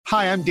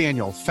Hi, I'm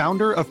Daniel,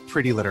 founder of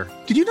Pretty Litter.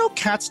 Did you know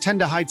cats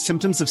tend to hide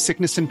symptoms of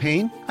sickness and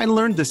pain? I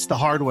learned this the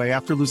hard way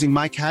after losing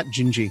my cat,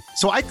 Gingy.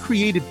 So I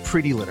created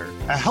Pretty Litter,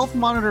 a health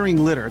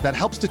monitoring litter that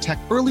helps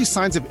detect early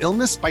signs of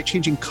illness by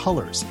changing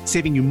colors,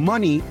 saving you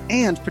money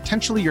and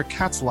potentially your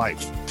cat's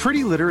life.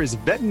 Pretty Litter is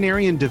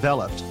veterinarian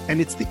developed, and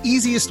it's the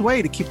easiest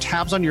way to keep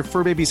tabs on your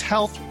fur baby's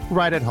health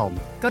right at home.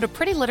 Go to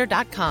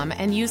prettylitter.com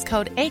and use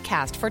code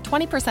ACAST for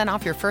 20%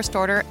 off your first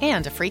order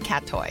and a free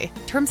cat toy.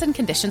 Terms and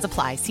conditions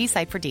apply. See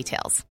site for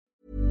details.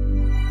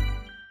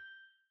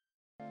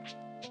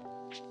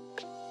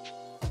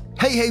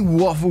 Hey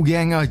Waffle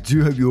Gang, I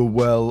do hope you're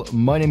well.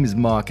 My name is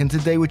Mark and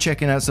today we're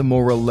checking out some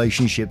more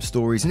relationship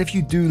stories, and if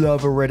you do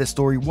love a Reddit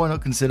story, why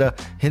not consider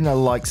hitting that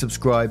like,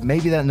 subscribe,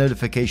 maybe that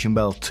notification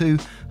bell too,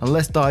 and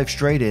let's dive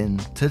straight in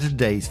to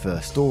today's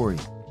first story.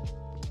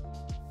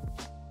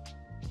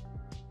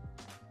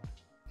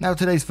 Now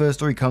today's first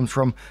story comes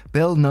from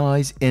Bill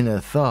Nye's Inner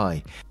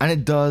Thigh, and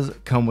it does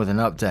come with an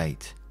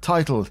update.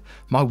 Titled,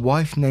 "My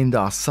wife named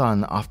our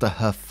son after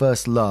her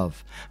first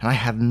love, and I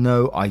had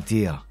no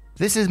idea."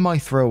 This is my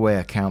throwaway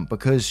account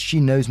because she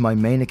knows my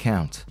main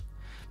account.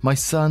 My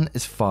son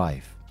is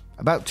 5.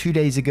 About 2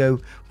 days ago,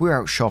 we were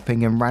out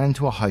shopping and ran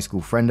into a high school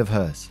friend of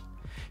hers.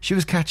 She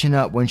was catching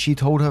up when she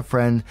told her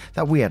friend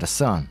that we had a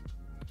son.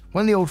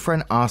 When the old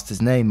friend asked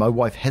his name, my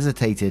wife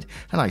hesitated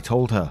and I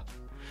told her.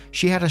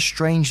 She had a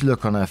strange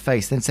look on her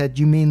face, then said,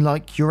 "You mean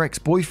like your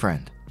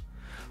ex-boyfriend?"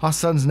 Our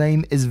son's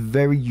name is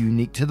very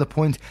unique to the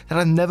point that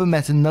I've never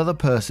met another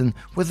person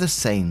with the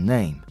same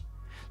name.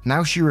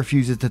 Now she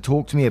refuses to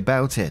talk to me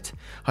about it.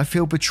 I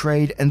feel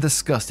betrayed and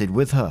disgusted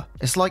with her.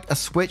 It's like a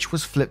switch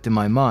was flipped in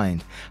my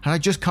mind and I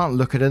just can't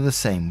look at her the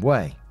same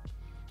way.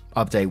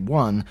 Update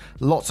 1,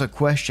 lots of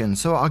questions,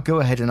 so I'll go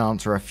ahead and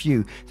answer a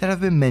few that have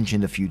been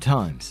mentioned a few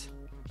times.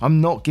 I'm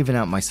not giving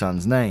out my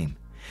son's name.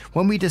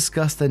 When we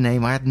discussed the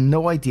name, I had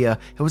no idea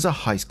it was a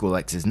high school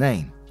ex's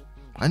name.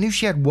 I knew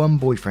she had one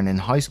boyfriend in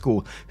high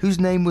school whose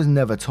name was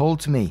never told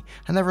to me,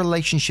 and their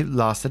relationship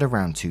lasted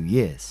around 2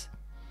 years.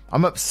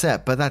 I'm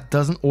upset, but that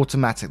doesn't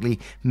automatically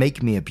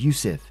make me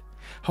abusive.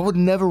 I would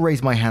never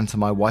raise my hand to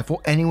my wife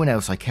or anyone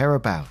else I care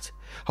about.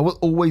 I will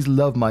always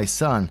love my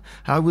son,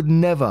 and I would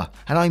never,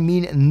 and I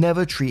mean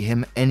never, treat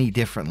him any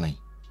differently.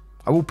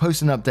 I will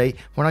post an update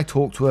when I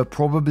talk to her,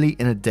 probably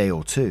in a day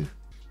or two.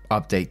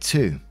 Update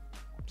 2.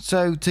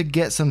 So, to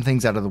get some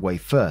things out of the way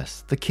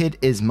first, the kid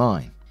is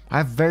mine. I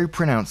have very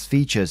pronounced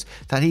features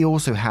that he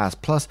also has,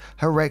 plus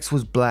her ex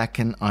was black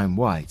and I'm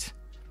white.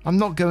 I'm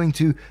not going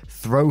to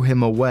throw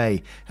him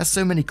away, as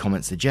so many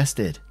comments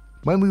suggested.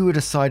 When we were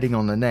deciding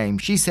on the name,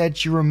 she said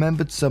she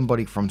remembered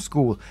somebody from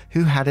school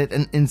who had it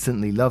and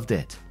instantly loved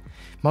it.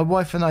 My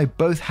wife and I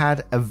both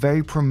had a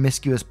very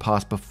promiscuous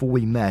past before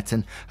we met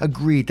and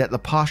agreed that the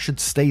past should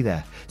stay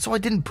there, so I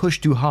didn't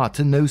push too hard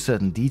to know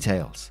certain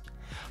details.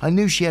 I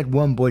knew she had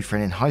one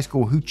boyfriend in high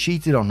school who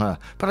cheated on her,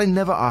 but I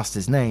never asked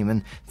his name,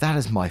 and that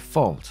is my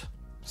fault.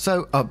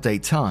 So,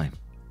 update time.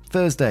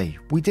 Thursday,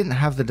 we didn't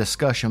have the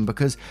discussion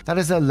because that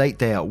is a late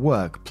day at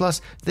work, plus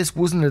this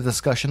wasn't a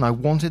discussion I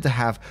wanted to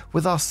have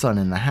with our son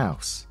in the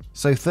house.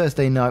 So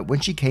Thursday night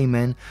when she came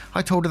in,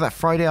 I told her that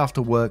Friday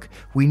after work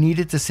we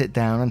needed to sit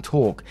down and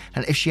talk,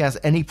 and if she has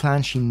any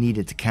plans she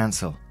needed to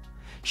cancel.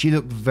 She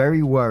looked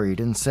very worried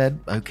and said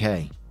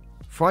okay.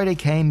 Friday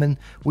came and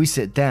we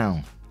sit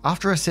down.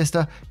 After her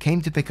sister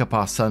came to pick up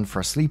our son for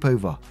a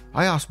sleepover,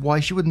 I asked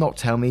why she would not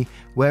tell me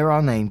where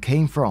our name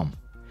came from.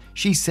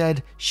 She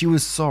said she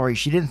was sorry,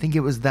 she didn't think it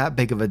was that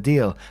big of a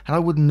deal and I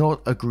would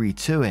not agree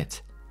to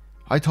it.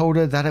 I told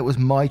her that it was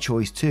my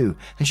choice too,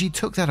 and she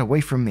took that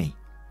away from me.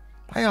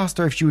 I asked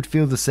her if she would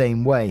feel the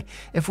same way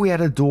if we had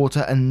a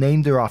daughter and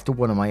named her after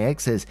one of my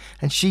exes,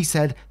 and she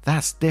said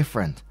that's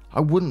different.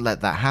 I wouldn't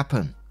let that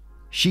happen.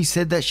 She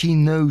said that she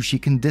knows she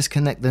can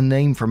disconnect the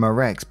name from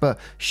her ex, but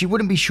she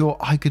wouldn't be sure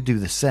I could do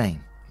the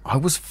same. I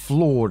was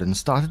floored and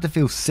started to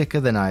feel sicker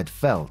than I had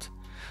felt.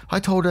 I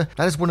told her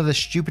that is one of the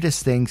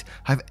stupidest things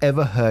I've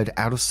ever heard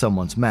out of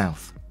someone's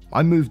mouth.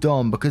 I moved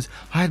on because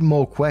I had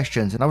more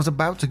questions and I was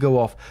about to go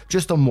off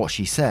just on what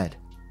she said.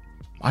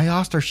 I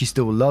asked her if she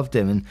still loved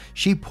him and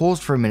she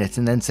paused for a minute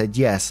and then said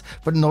yes,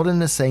 but not in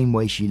the same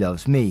way she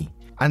loves me,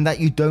 and that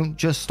you don't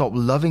just stop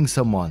loving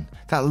someone,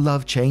 that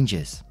love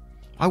changes.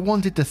 I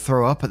wanted to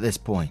throw up at this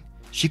point.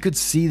 She could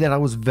see that I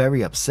was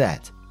very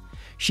upset.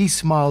 She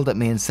smiled at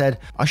me and said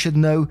I should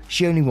know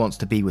she only wants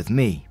to be with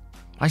me.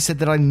 I said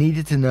that I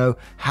needed to know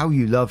how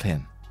you love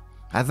him.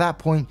 At that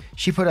point,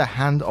 she put her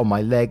hand on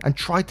my leg and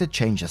tried to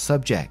change the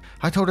subject.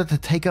 I told her to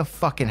take her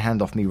fucking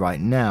hand off me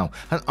right now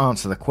and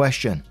answer the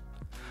question.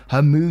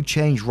 Her mood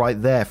changed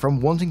right there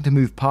from wanting to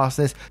move past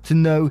this to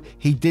know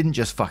he didn't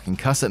just fucking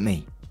cuss at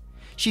me.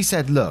 She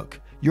said, "Look,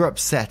 you're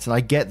upset and I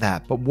get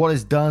that, but what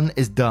is done,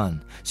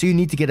 so you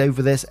need to get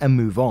over this and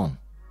move on."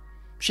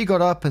 She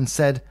got up and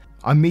said,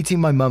 "I'm meeting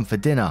my mum for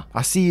dinner.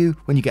 I'll see you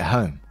when you get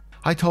home."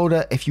 I told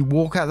her if you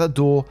walk out the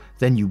door,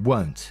 then you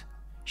won't.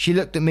 She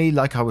looked at me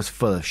like I was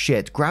full of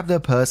shit, grabbed her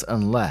purse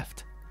and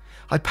left.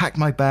 I packed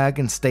my bag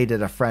and stayed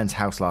at a friend's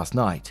house last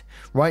night.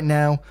 Right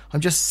now,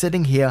 I'm just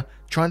sitting here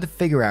trying to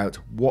figure out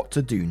what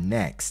to do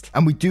next.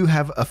 And we do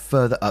have a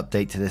further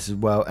update to this as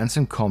well, and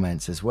some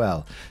comments as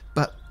well.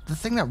 But the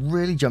thing that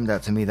really jumped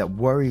out to me that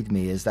worried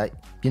me is that,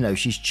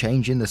 she's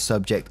changing the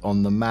subject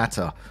on the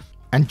matter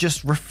and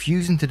just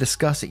refusing to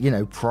discuss it,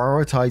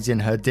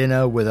 prioritizing her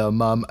dinner with her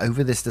mum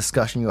over this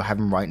discussion you're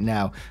having right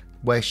now,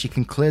 where she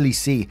can clearly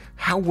see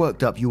how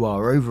worked up you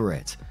are over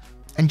it.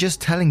 And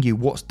just telling you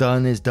what's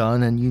done is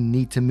done and you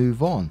need to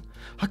move on.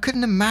 I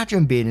couldn't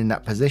imagine being in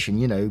that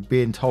position,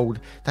 being told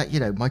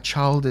that, my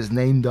child is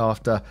named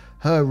after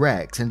her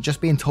ex and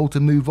just being told to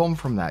move on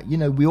from that.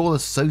 We all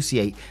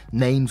associate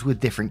names with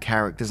different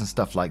characters and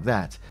stuff like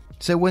that.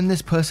 So when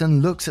this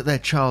person looks at their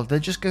child, they're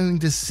just going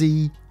to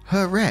see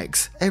her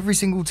ex every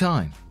single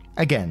time.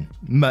 Again,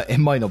 it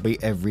might not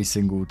be every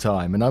single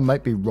time, and I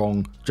might be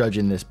wrong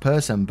judging this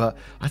person, but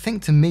I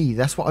think to me,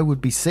 that's what I would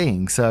be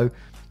seeing,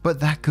 but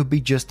that could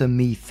be just a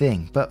me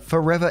thing. But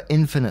Forever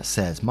Infinite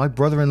says, my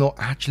brother-in-law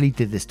actually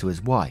did this to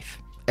his wife.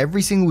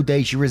 Every single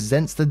day she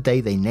resents the day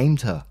they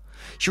named her.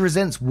 She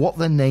resents what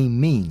the name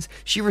means.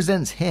 She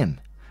resents him,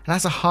 and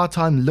has a hard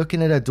time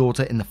looking at her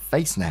daughter in the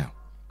face now,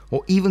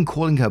 or even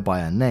calling her by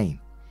her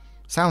name.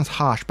 Sounds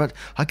harsh, but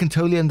I can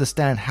totally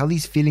understand how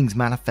these feelings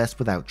manifest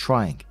without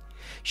trying.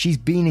 She's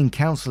been in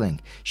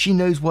counseling. She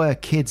knows why her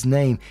kid's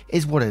name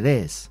is what it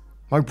is.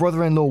 My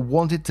brother-in-law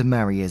wanted to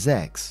marry his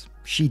ex.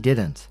 She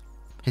didn't.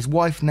 His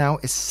wife now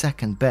is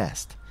second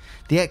best.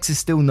 The ex is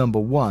still number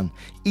one,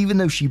 even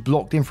though she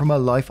blocked him from her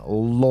life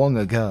long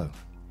ago.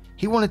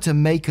 He wanted to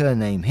make her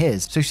name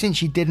his, so since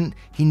she didn't,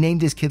 he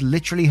named his kid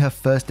literally her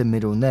first and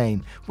middle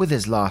name with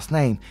his last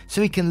name,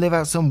 so he can live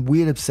out some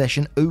weird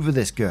obsession over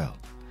this girl.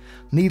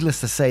 Needless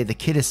to say, the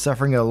kid is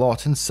suffering a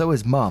lot, and so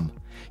is mum.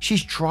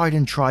 She's tried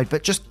and tried,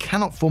 but just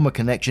cannot form a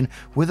connection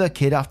with her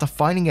kid after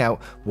finding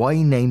out why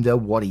he named her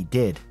what he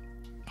did.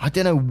 I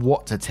don't know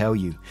what to tell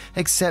you,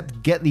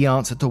 except get the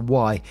answer to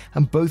why,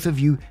 and both of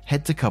you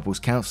head to couples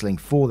counseling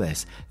for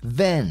this.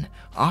 Then,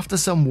 after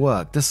some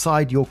work,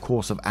 decide your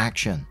course of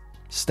action.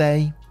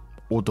 Stay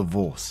or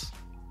divorce.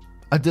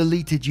 A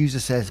deleted user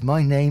says,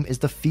 my name is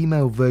the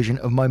female version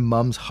of my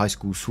mum's high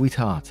school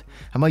sweetheart,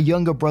 and my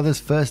younger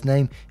brother's first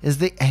name is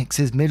the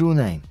ex's middle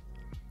name.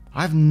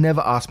 I've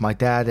never asked my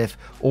dad if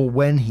or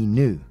when he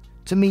knew.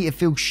 To me, it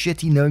feels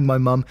shitty knowing my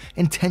mum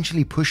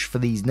intentionally pushed for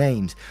these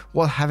names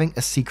while having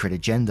a secret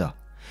agenda.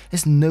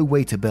 It's no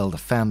way to build a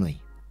family.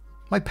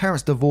 My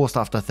parents divorced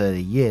after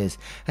 30 years,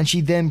 and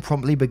she then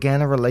promptly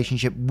began a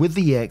relationship with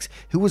the ex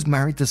who was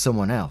married to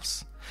someone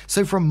else.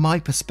 So from my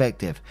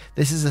perspective,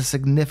 this is a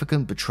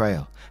significant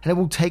betrayal, and it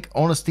will take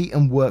honesty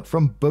and work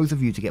from both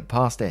of you to get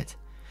past it.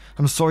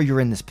 I'm sorry you're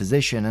in this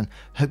position, and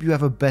hope you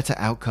have a better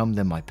outcome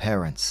than my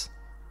parents.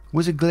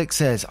 Wizard Glick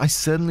says, I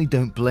certainly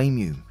don't blame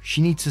you. She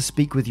needs to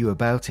speak with you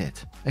about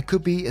it. It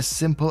could be as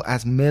simple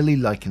as merely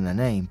liking the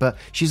name, but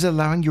she's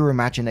allowing your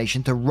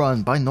imagination to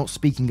run by not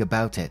speaking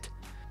about it.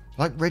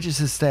 Like Regis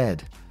has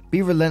said,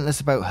 be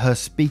relentless about her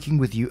speaking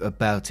with you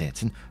about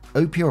it, and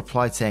OP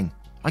replied saying,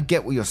 I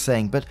get what you're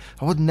saying, but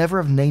I would never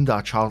have named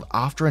our child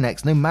after an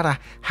ex no matter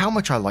how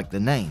much I like the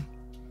name.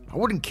 I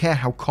wouldn't care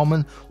how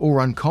common or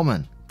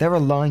uncommon. There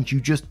are lines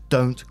you just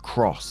don't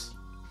cross.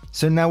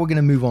 So now we're going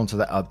to move on to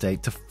that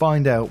update to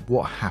find out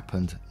what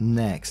happened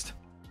next.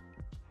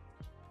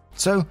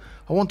 So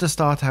I want to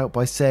start out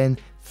by saying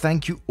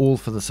thank you all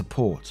for the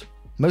support.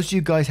 Most of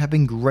you guys have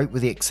been great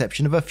with the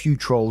exception of a few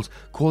trolls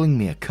calling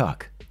me a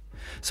cuck.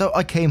 So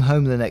I came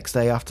home the next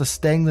day after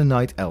staying the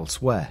night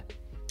elsewhere.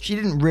 She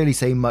didn't really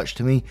say much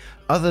to me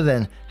other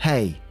than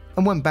hey,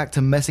 and went back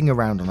to messing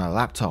around on her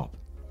laptop.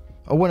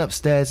 I went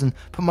upstairs and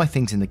put my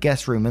things in the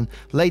guest room and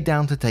laid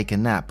down to take a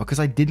nap because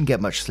I didn't get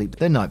much sleep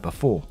the night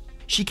before.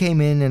 She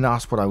came in and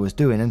asked what I was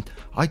doing, and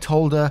I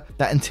told her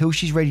that until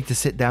she's ready to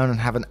sit down and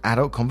have an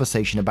adult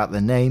conversation about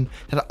the name,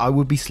 that I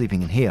would be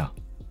sleeping in here.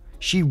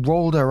 She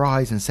rolled her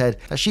eyes and said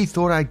that she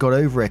thought I'd got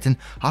over it and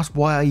asked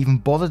why I even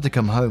bothered to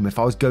come home if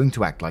I was going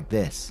to act like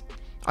this.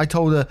 I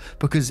told her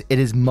because it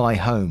is my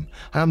home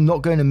and I'm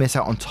not going to miss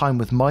out on time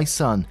with my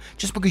son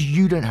just because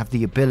you don't have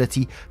the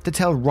ability to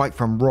tell right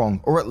from wrong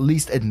or at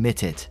least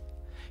admit it.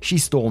 She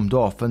stormed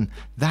off and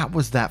that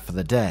was that for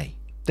the day.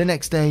 The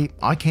next day,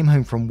 I came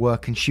home from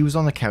work and she was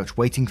on the couch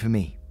waiting for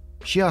me.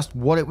 She asked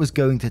what it was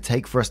going to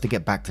take for us to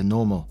get back to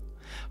normal.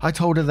 I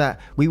told her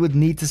that we would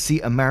need to see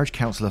a marriage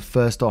counsellor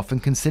first off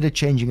and consider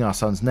changing our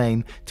son's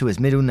name to his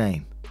middle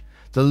name.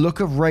 The look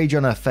of rage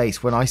on her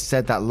face when I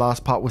said that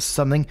last part was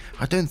something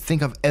I don't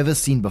think I've ever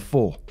seen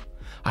before.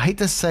 I hate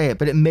to say it,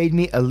 but it made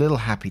me a little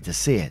happy to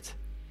see it.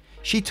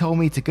 She told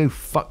me to go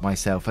fuck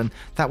myself and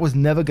that was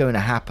never going to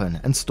happen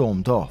and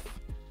stormed off.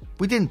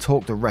 We didn't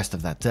talk the rest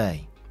of that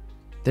day.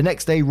 The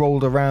next day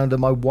rolled around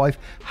and my wife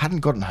hadn't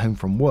gotten home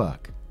from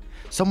work.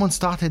 Someone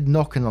started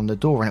knocking on the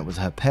door and it was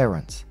her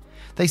parents.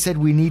 They said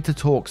we need to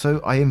talk,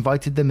 so I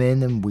invited them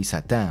in and we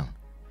sat down.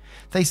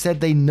 They said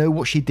they know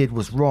what she did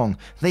was wrong,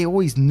 they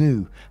always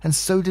knew, and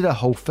so did her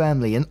whole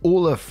family and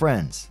all her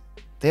friends.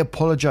 They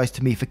apologized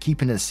to me for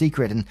keeping it a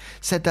secret and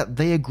said that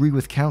they agree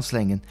with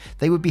counseling and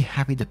they would be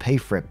happy to pay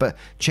for it, but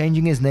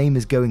changing his name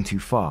is going too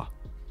far.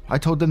 I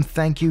told them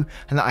thank you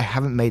and that I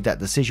haven't made that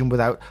decision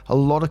without a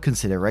lot of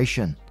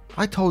consideration.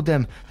 I told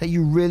them that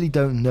you really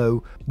don't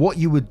know what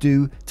you would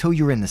do till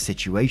you're in the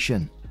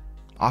situation.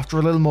 After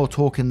a little more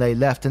talking, they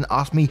left and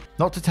asked me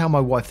not to tell my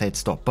wife they'd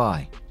stopped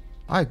by.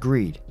 I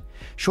agreed.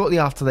 Shortly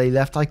after they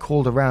left, I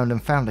called around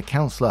and found a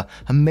counsellor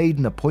and made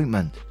an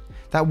appointment.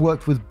 That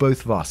worked with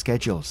both of our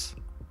schedules.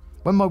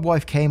 When my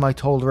wife came, I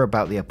told her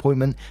about the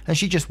appointment and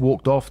she just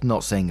walked off,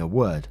 not saying a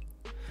word.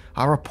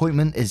 Our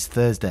appointment is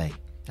Thursday,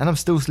 and I'm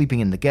still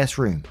sleeping in the guest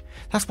room.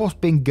 That's what's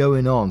been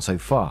going on so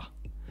far.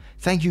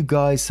 Thank you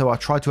guys, so I'll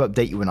try to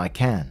update you when I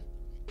can.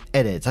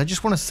 Edit, I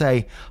just want to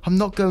say I'm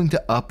not going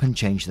to up and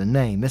change the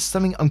name. It's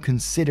something I'm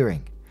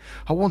considering.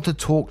 I want to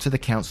talk to the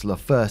counsellor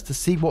first to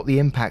see what the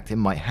impact it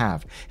might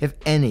have, if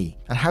any,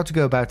 and how to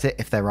go about it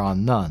if there are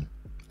none.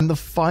 And the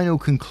final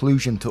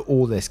conclusion to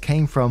all this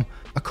came from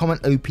a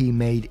comment OP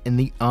made in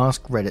the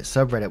Ask Reddit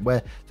subreddit,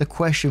 where the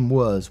question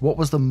was, what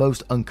was the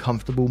most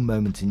uncomfortable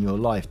moment in your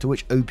life? To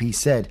which OP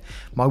said,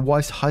 my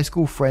wife's high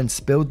school friend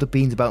spilled the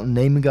beans about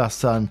naming our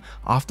son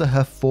after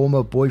her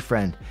former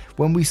boyfriend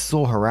when we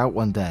saw her out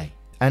one day.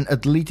 And a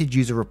deleted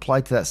user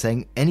replied to that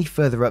saying, any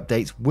further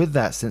updates with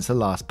that since the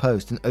last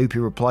post? And OP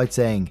replied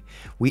saying,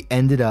 we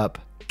ended up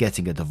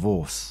getting a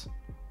divorce.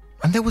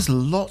 And there was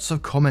lots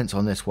of comments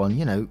on this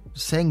one,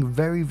 saying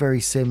very,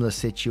 very similar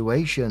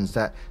situations,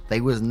 that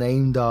they was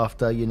named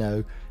after,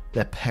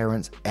 their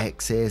parents'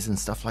 exes and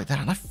stuff like that.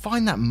 And I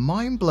find that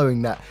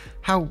mind-blowing, that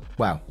how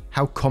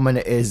common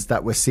it is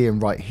that we're seeing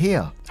right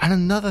here. And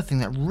another thing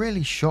that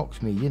really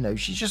shocked me,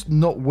 she's just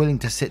not willing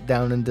to sit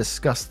down and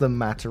discuss the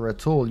matter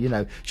at all,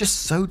 just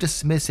so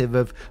dismissive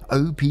of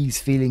OP's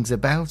feelings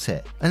about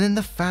it. And then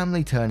the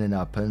family turning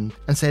up and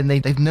saying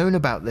they've known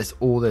about this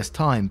all this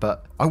time,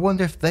 but I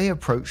wonder if they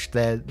approached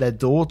their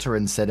daughter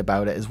and said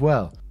about it as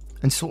well.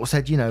 And sort of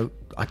said,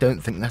 I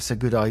don't think that's a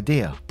good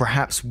idea.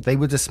 Perhaps they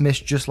were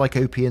dismissed just like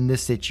OP in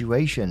this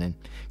situation. An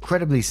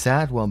incredibly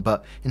sad one,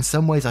 but in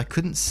some ways I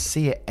couldn't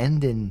see it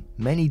end in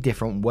many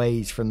different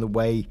ways from the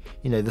way,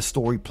 the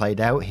story played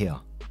out here.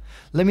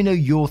 Let me know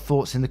your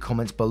thoughts in the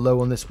comments below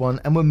on this one,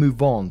 and we'll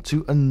move on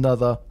to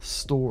another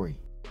story.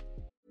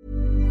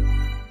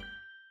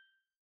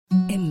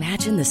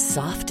 Imagine the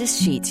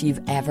softest sheets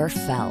you've ever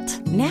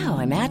felt. Now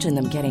imagine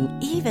them getting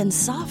even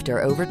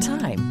softer over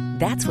time.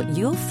 That's what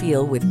you'll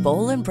feel with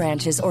Boll &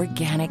 Branch's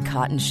organic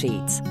cotton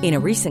sheets. In a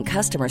recent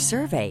customer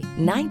survey,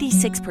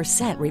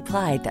 96%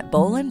 replied that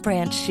Boll &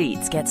 Branch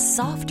sheets get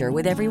softer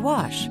with every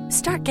wash.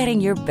 Start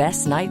getting your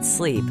best night's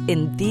sleep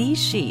in these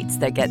sheets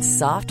that get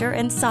softer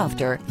and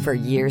softer for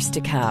years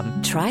to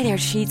come. Try their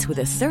sheets with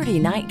a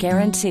 30-night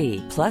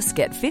guarantee. Plus,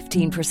 get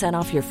 15%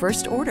 off your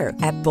first order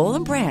at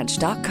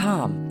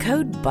bollandbranch.com.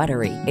 Code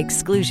BUTTERY.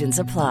 Exclusions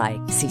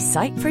apply. See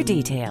site for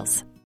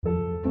details.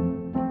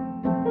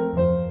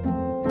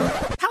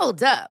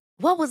 Hold up.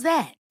 What was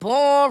that?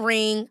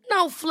 Boring.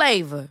 No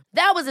flavor.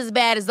 That was as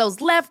bad as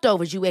those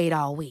leftovers you ate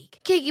all week.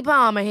 Keke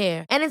Palmer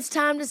here, and it's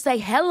time to say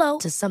hello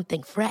to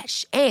something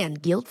fresh and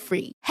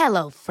guilt-free.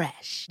 Hello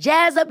Fresh.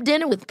 Jazz up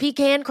dinner with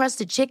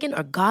pecan-crusted chicken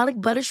or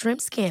garlic butter shrimp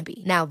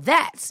scampi. Now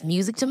that's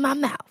music to my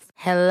mouth.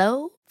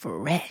 Hello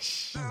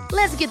Fresh.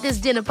 Let's get this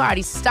dinner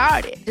party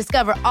started.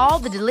 Discover all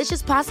the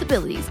delicious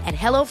possibilities at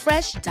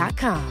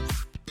HelloFresh.com.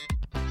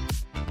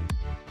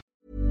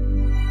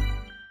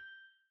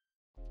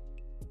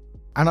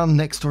 And our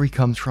next story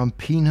comes from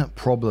Peanut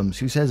Problems,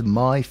 who says,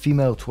 my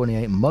female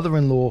 28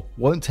 mother-in-law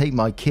won't take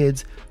my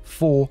kids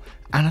for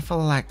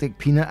anaphylactic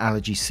peanut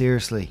allergy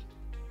seriously.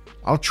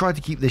 I'll try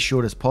to keep this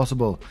short as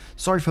possible.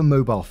 Sorry for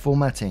mobile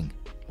formatting.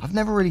 I've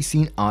never really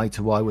seen eye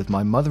to eye with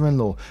my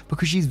mother-in-law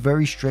because she's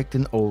very strict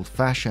and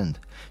old-fashioned.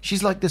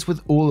 She's like this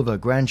with all of her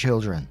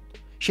grandchildren.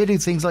 She'll do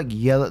things like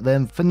yell at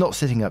them for not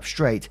sitting up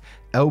straight,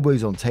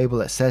 elbows on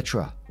table,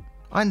 etc.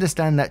 I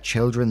understand that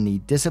children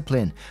need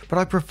discipline, but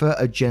I prefer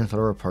a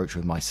gentler approach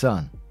with my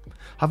son.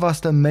 I've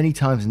asked her many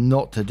times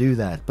not to do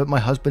that, but my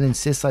husband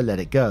insists I let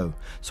it go,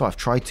 so I've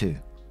tried to.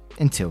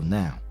 Until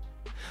now.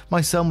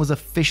 My son was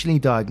officially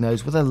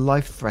diagnosed with a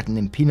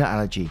life-threatening peanut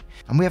allergy,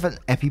 and we have an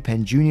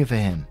EpiPen Junior for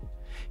him.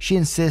 She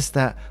insists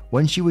that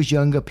when she was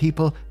younger,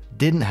 people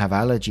didn't have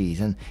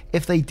allergies, and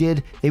if they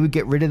did, they would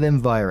get rid of them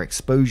via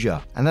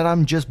exposure, and that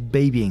I'm just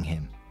babying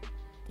him.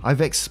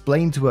 I've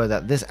explained to her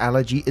that this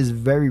allergy is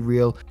very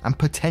real and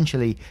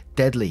potentially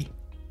deadly.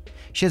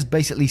 She has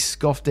basically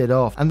scoffed it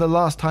off, and the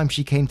last time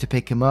she came to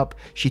pick him up,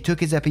 she took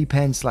his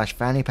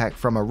EpiPen/fanny pack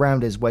from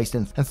around his waist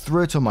and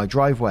threw it on my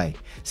driveway,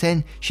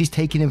 saying she's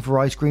taken him for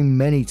ice cream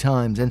many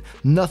times and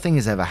nothing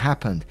has ever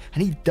happened,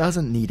 and he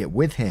doesn't need it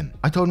with him.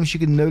 I told him she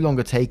could no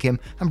longer take him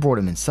and brought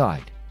him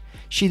inside.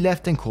 She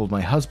left and called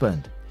my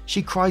husband.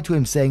 She cried to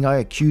him saying I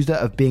accused her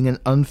of being an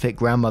unfit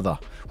grandmother,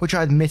 which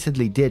I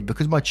admittedly did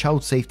because my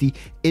child's safety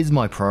is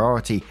my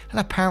priority and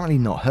apparently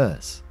not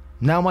hers.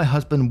 Now my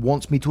husband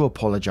wants me to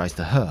apologize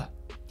to her.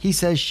 He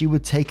says she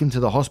would take him to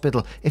the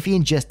hospital if he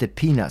ingested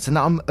peanuts and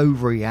that I'm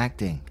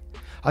overreacting.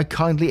 I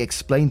kindly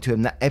explained to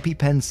him that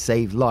EpiPens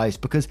save lives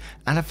because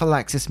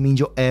anaphylaxis means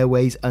your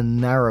airways are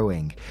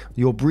narrowing,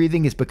 your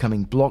breathing is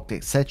becoming blocked,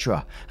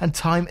 etc., and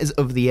time is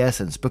of the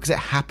essence because it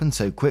happens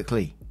so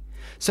quickly.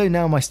 So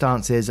now my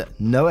stance is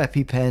no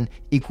EpiPen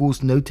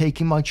equals no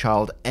taking my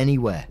child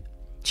anywhere.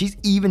 She's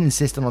even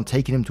insisted on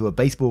taking him to a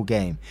baseball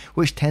game,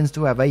 which tends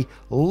to have a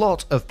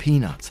lot of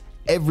peanuts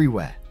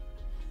everywhere.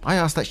 I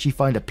asked that she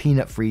find a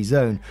peanut-free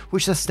zone,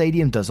 which the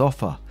stadium does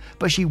offer,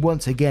 but she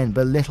once again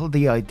belittled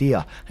the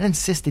idea and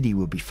insisted he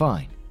would be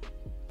fine.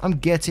 I'm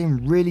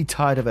getting really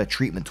tired of her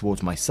treatment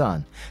towards my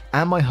son,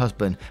 and my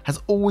husband has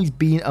always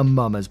been a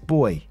mama's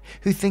boy,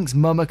 who thinks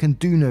mama can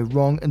do no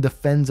wrong and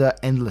defends her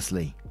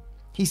endlessly.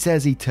 He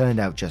says he turned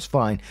out just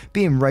fine,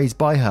 being raised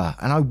by her,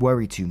 and I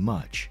worry too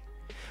much.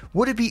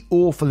 Would it be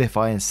awful if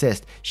I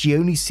insist she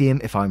only see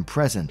him if I'm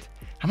present?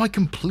 Am I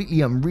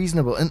completely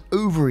unreasonable and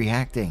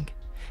overreacting?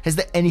 Is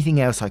there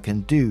anything else I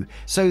can do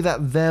so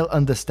that they'll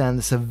understand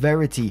the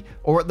severity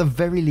or at the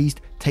very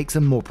least take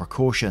some more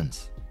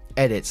precautions?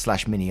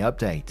 Edit/mini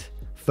update.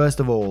 First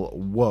of all,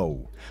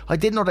 whoa. I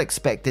did not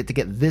expect it to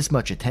get this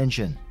much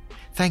attention.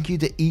 Thank you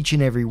to each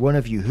and every one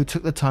of you who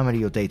took the time out of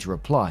your day to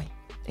reply.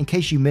 In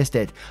case you missed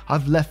it,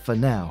 I've left for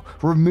now,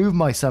 removed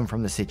my son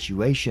from the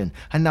situation,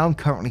 and now I'm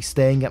currently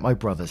staying at my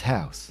brother's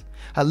house.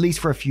 At least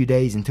for a few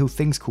days until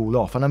things cool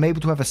off and I'm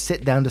able to have a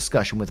sit-down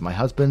discussion with my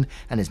husband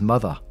and his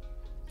mother.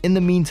 In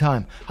the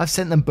meantime, I've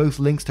sent them both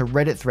links to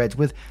Reddit threads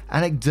with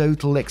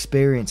anecdotal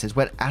experiences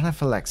where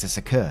anaphylaxis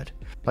occurred,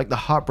 like the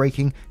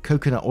heartbreaking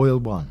coconut oil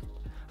one.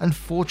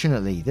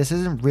 Unfortunately, this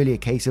isn't really a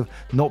case of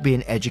not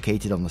being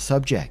educated on the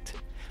subject.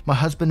 My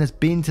husband has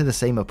been to the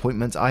same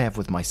appointments I have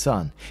with my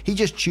son. He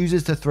just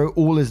chooses to throw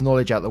all his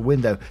knowledge out the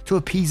window to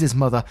appease his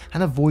mother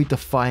and avoid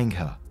defying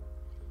her.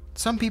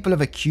 Some people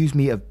have accused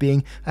me of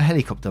being a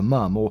helicopter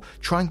mum or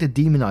trying to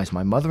demonize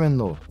my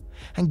mother-in-law.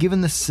 And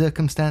given the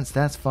circumstance,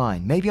 that's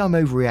fine. Maybe I'm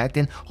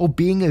overreacting or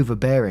being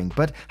overbearing,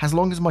 but as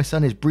long as my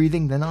son is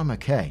breathing, then I'm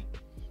okay.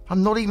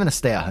 I'm not even a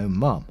stay-at-home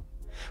mum.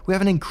 We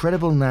have an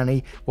incredible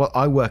nanny while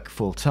I work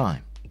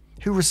full-time,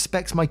 who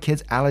respects my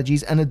kid's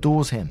allergies and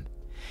adores him.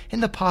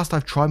 In the past,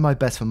 I've tried my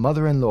best for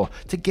mother-in-law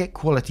to get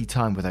quality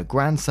time with her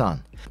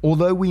grandson.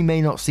 Although we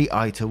may not see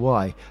eye to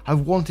eye,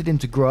 I've wanted him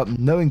to grow up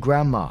knowing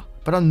grandma,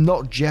 but I'm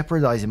not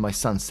jeopardizing my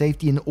son's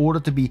safety in order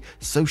to be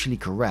socially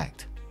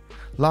correct.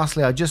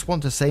 Lastly, I just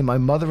want to say my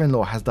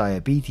mother-in-law has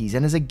diabetes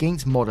and is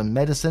against modern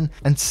medicine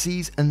and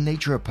sees a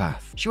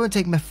naturopath. She won't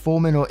take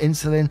metformin or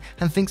insulin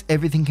and thinks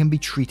everything can be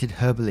treated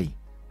herbally.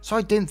 So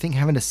I don't think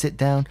having to sit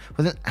down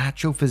with an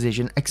actual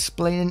physician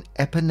explaining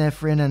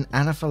epinephrine and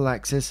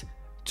anaphylaxis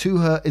to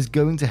her is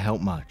going to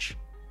help much.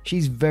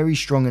 She's very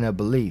strong in her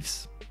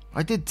beliefs.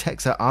 I did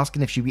text her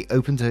asking if she'd be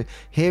open to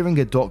hearing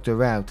a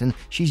doctor out, and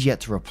she's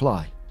yet to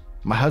reply.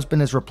 My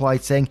husband has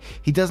replied saying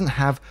he doesn't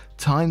have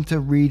time to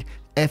read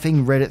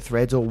effing Reddit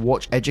threads or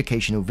watch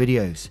educational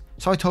videos.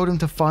 So I told him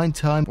to find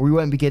time or we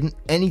won't be getting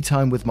any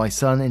time with my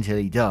son until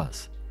he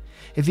does.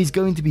 If he's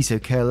going to be so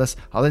careless,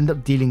 I'll end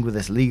up dealing with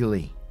this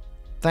legally.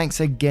 Thanks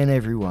again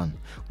everyone.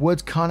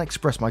 Words can't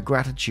express my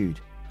gratitude.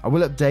 I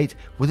will update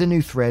with a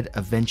new thread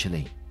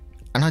eventually.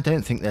 And I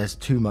don't think there's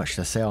too much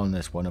to say on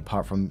this one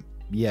apart from,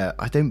 yeah,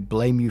 I don't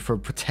blame you for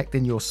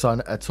protecting your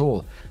son at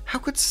all. How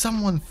could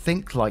someone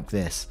think like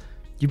this?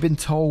 You've been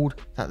told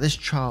that this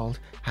child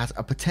has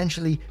a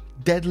potentially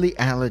deadly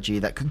allergy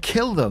that could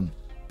kill them,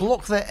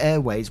 block their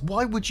airways.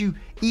 Why would you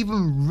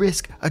even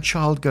risk a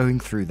child going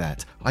through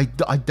that? I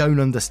don't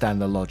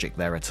understand the logic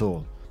there at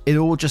all. It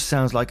all just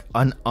sounds like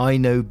an I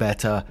know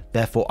better,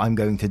 therefore I'm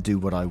going to do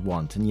what I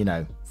want.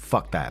 And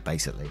fuck that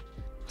basically.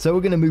 So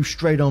we're going to move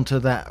straight on to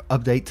that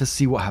update to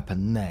see what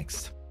happened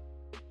next.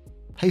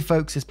 Hey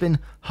folks, it's been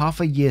half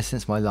a year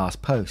since my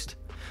last post.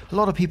 A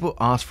lot of people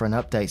asked for an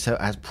update, so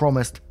as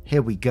promised,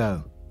 here we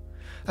go.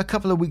 A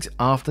couple of weeks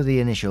after the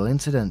initial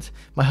incident,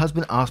 my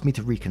husband asked me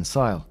to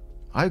reconcile.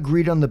 I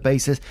agreed on the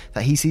basis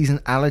that he sees an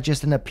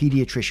allergist and a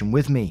pediatrician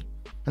with me,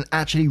 and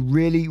actually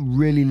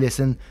really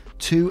listen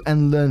to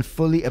and learn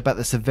fully about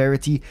the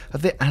severity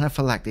of the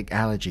anaphylactic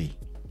allergy.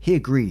 He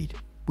agreed.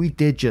 We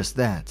did just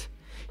that.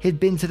 He'd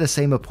been to the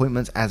same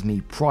appointments as me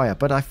prior,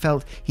 but I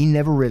felt he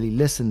never really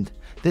listened.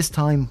 This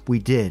time, we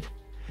did.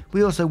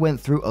 We also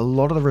went through a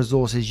lot of the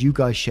resources you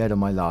guys shared on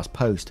my last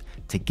post,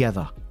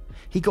 together.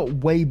 He got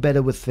way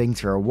better with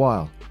things for a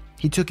while.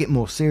 He took it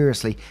more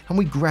seriously, and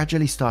we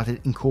gradually started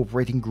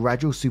incorporating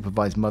gradual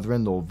supervised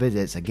mother-in-law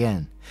visits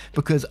again,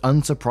 because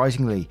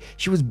unsurprisingly,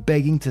 she was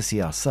begging to see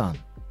our son.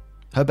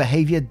 Her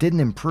behavior didn't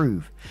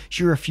improve.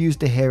 She refused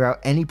to hear out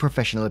any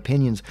professional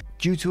opinions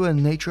due to her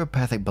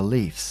naturopathic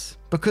beliefs.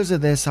 Because of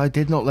this, I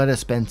did not let her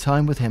spend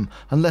time with him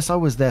unless I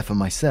was there for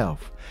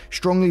myself,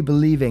 strongly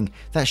believing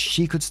that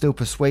she could still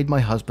persuade my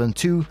husband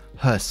to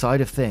her side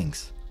of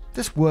things.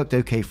 This worked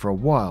okay for a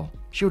while.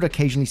 She would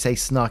occasionally say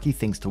snarky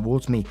things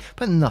towards me,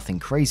 but nothing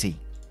crazy.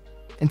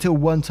 Until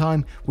one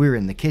time, we were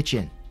in the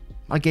kitchen.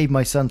 I gave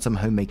my son some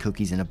homemade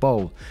cookies in a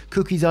bowl,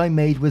 cookies I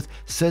made with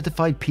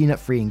certified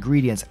peanut-free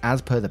ingredients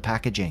as per the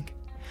packaging.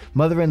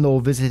 Mother-in-law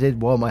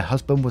visited while my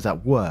husband was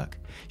at work.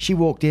 She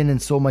walked in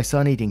and saw my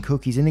son eating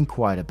cookies and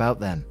inquired about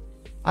them.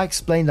 I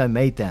explained I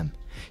made them.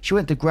 She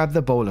went to grab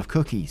the bowl of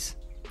cookies.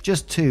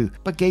 Just 2,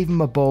 but gave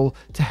him a bowl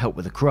to help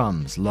with the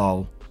crumbs,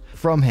 lol.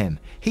 From him,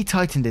 he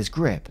tightened his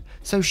grip,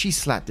 so she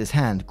slapped his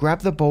hand,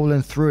 grabbed the bowl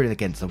and threw it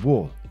against the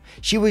wall.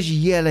 She was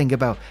yelling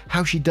about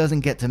how she doesn't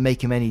get to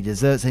make him any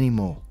desserts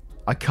anymore.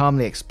 I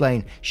calmly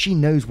explained she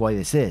knows why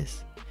this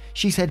is.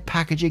 She said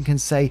packaging can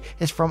say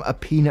it's from a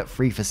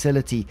peanut-free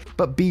facility,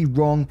 but be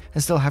wrong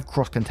and still have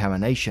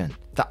cross-contamination,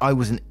 that I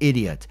was an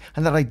idiot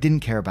and that I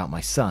didn't care about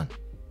my son.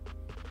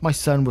 My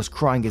son was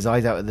crying his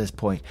eyes out at this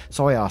point,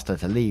 so I asked her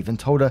to leave and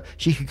told her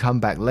she could come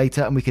back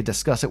later and we could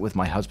discuss it with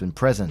my husband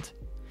present.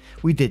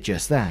 We did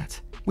just that.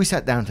 We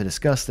sat down to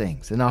discuss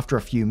things, and after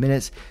a few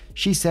minutes,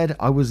 she said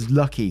I was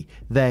lucky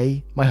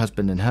they, my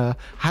husband and her,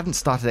 hadn't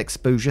started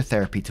exposure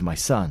therapy to my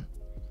son.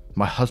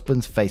 My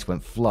husband's face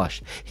went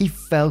flushed. He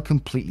fell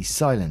completely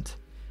silent.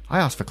 I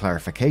asked for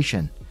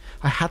clarification.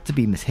 I had to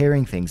be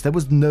mishearing things. There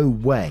was no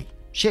way.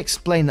 She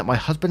explained that my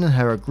husband and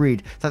her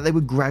agreed that they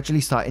would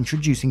gradually start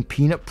introducing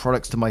peanut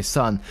products to my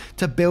son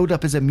to build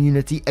up his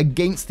immunity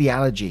against the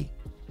allergy.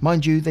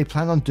 Mind you, they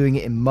plan on doing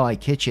it in my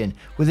kitchen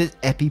with his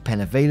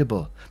EpiPen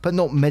available, but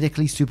not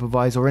medically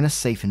supervised or in a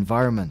safe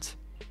environment.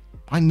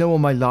 I know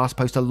on my last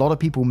post a lot of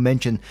people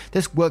mentioned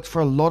this works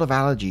for a lot of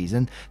allergies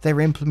and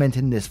they're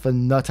implementing this for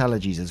nut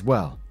allergies as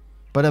well.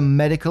 But a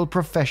medical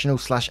professional /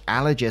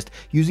 allergist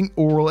using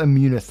oral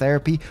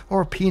immunotherapy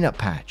or a peanut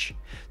patch?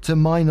 To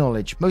my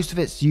knowledge, most of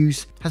its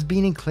use has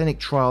been in clinic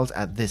trials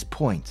at this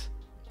point.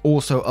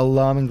 Also,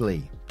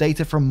 alarmingly,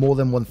 data from more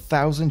than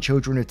 1,000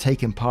 children who've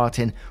taken part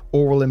in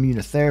oral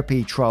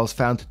immunotherapy trials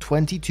found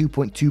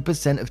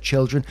 22.2% of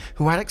children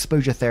who had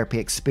exposure therapy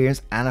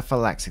experienced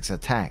anaphylaxis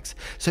attacks,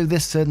 so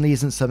this certainly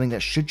isn't something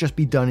that should just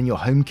be done in your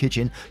home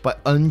kitchen by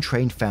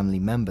untrained family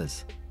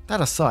members. That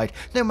aside,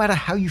 no matter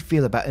how you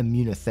feel about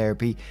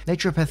immunotherapy,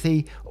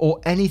 naturopathy, or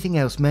anything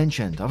else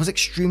mentioned, I was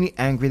extremely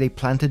angry they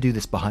planned to do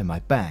this behind my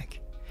back.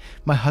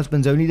 My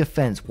husband's only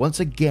defense, once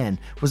again,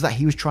 was that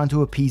he was trying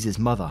to appease his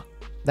mother.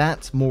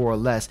 That, more or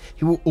less,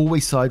 he will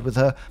always side with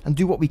her and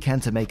do what we can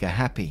to make her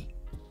happy.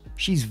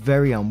 She's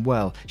very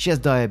unwell, she has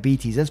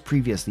diabetes as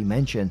previously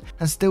mentioned,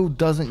 and still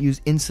doesn't use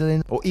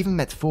insulin or even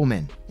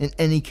metformin. In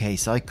any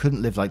case, I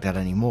couldn't live like that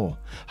anymore.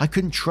 I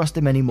couldn't trust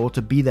him anymore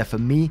to be there for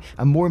me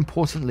and more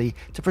importantly,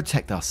 to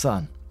protect our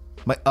son.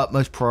 My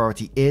utmost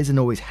priority is and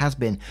always has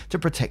been to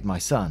protect my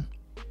son.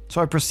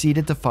 So I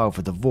proceeded to file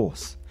for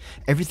divorce.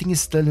 Everything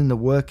is still in the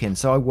working,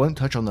 so I won't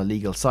touch on the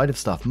legal side of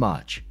stuff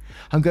much.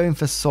 I'm going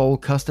for sole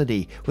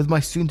custody with my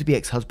soon-to-be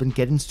ex-husband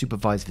getting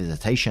supervised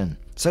visitation.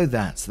 So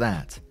that's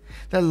that.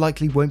 There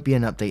likely won't be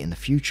an update in the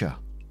future.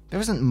 There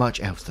isn't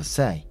much else to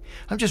say.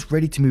 I'm just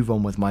ready to move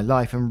on with my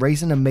life and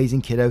raise an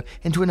amazing kiddo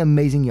into an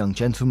amazing young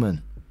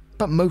gentleman.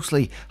 But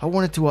mostly, I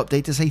wanted to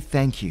update to say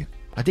thank you.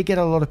 I did get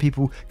a lot of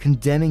people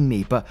condemning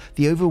me, but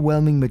the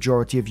overwhelming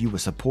majority of you were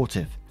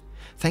supportive.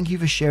 Thank you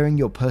for sharing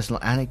your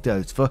personal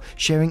anecdotes, for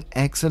sharing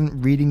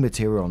excellent reading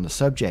material on the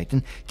subject,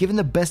 and giving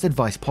the best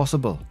advice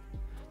possible.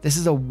 This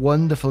is a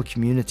wonderful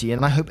community,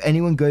 and I hope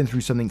anyone going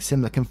through something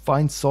similar can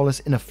find solace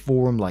in a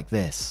forum like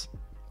this.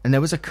 And there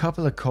was a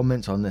couple of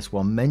comments on this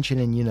one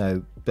mentioning,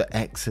 that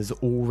X has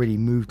already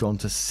moved on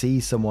to see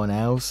someone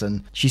else,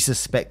 and she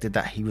suspected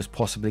that he was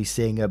possibly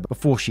seeing her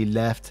before she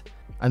left,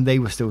 and they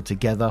were still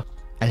together.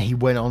 And he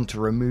went on to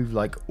remove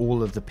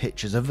all of the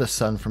pictures of the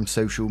son from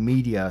social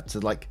media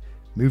to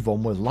move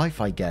on with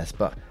life, I guess.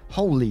 But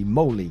holy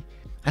moly.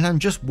 And I'm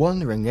just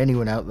wondering,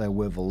 anyone out there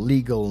with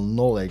legal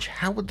knowledge,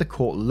 how would the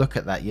court look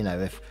at that,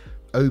 if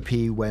OP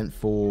went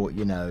for,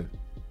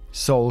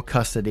 sole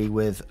custody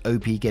with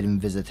OP getting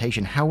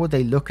visitation? How would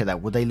they look at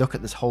that? Would they look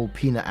at this whole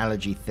peanut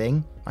allergy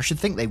thing? I should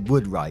think they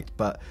would, right?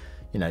 But,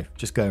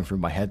 just going through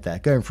my head there,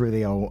 going through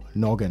the old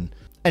noggin.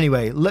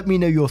 Anyway, let me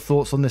know your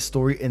thoughts on this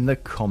story in the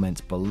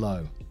comments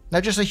below. Now,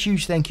 just a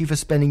huge thank you for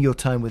spending your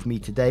time with me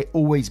today.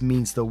 Always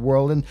means the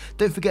world. And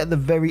don't forget, at the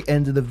very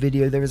end of the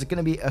video, there is going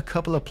to be a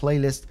couple of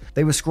playlists.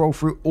 They will scroll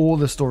through all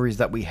the stories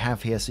that we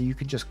have here, so you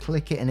can just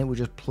click it and it will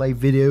just play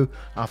video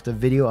after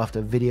video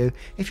after video.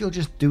 If you're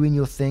just doing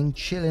your thing,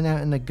 chilling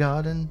out in the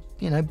garden,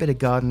 a bit of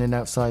gardening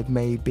outside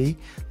maybe,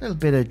 a little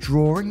bit of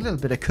drawing, a little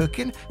bit of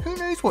cooking, who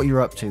knows what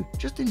you're up to.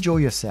 Just enjoy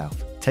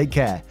yourself. Take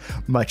care.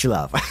 Much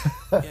love.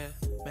 Yeah,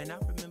 man, I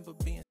remember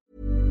being...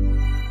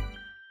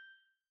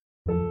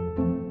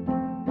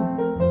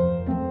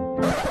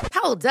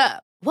 Hold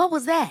up. What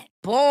was that?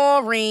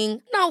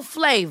 Boring. No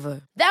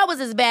flavor. That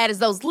was as bad as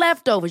those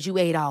leftovers you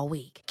ate all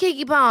week.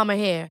 Keke Palmer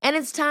here, and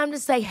it's time to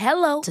say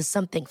hello to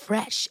something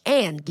fresh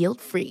and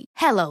guilt-free.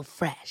 Hello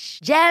Fresh.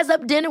 Jazz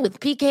up dinner with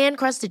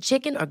pecan-crusted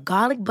chicken or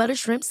garlic butter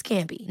shrimp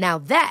scampi. Now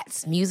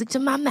that's music to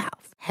my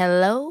mouth.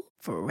 Hello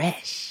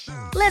Fresh.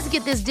 Let's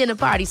get this dinner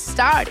party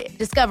started.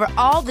 Discover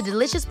all the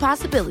delicious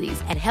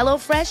possibilities at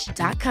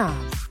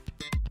HelloFresh.com.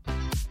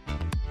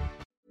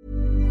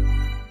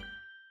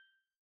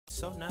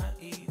 So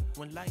naive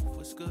when life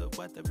was good,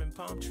 weather and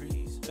palm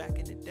trees. Back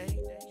in the day,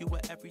 you were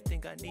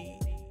everything I need.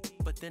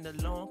 But then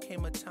along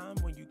came a time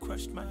when you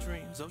crushed my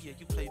dreams. Oh yeah,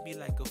 you played me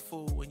like a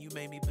fool and you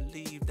made me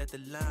believe that the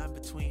line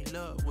between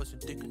love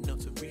wasn't thick enough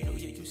to read. Oh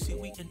yeah, you see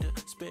we in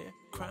despair,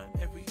 crime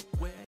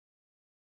everywhere.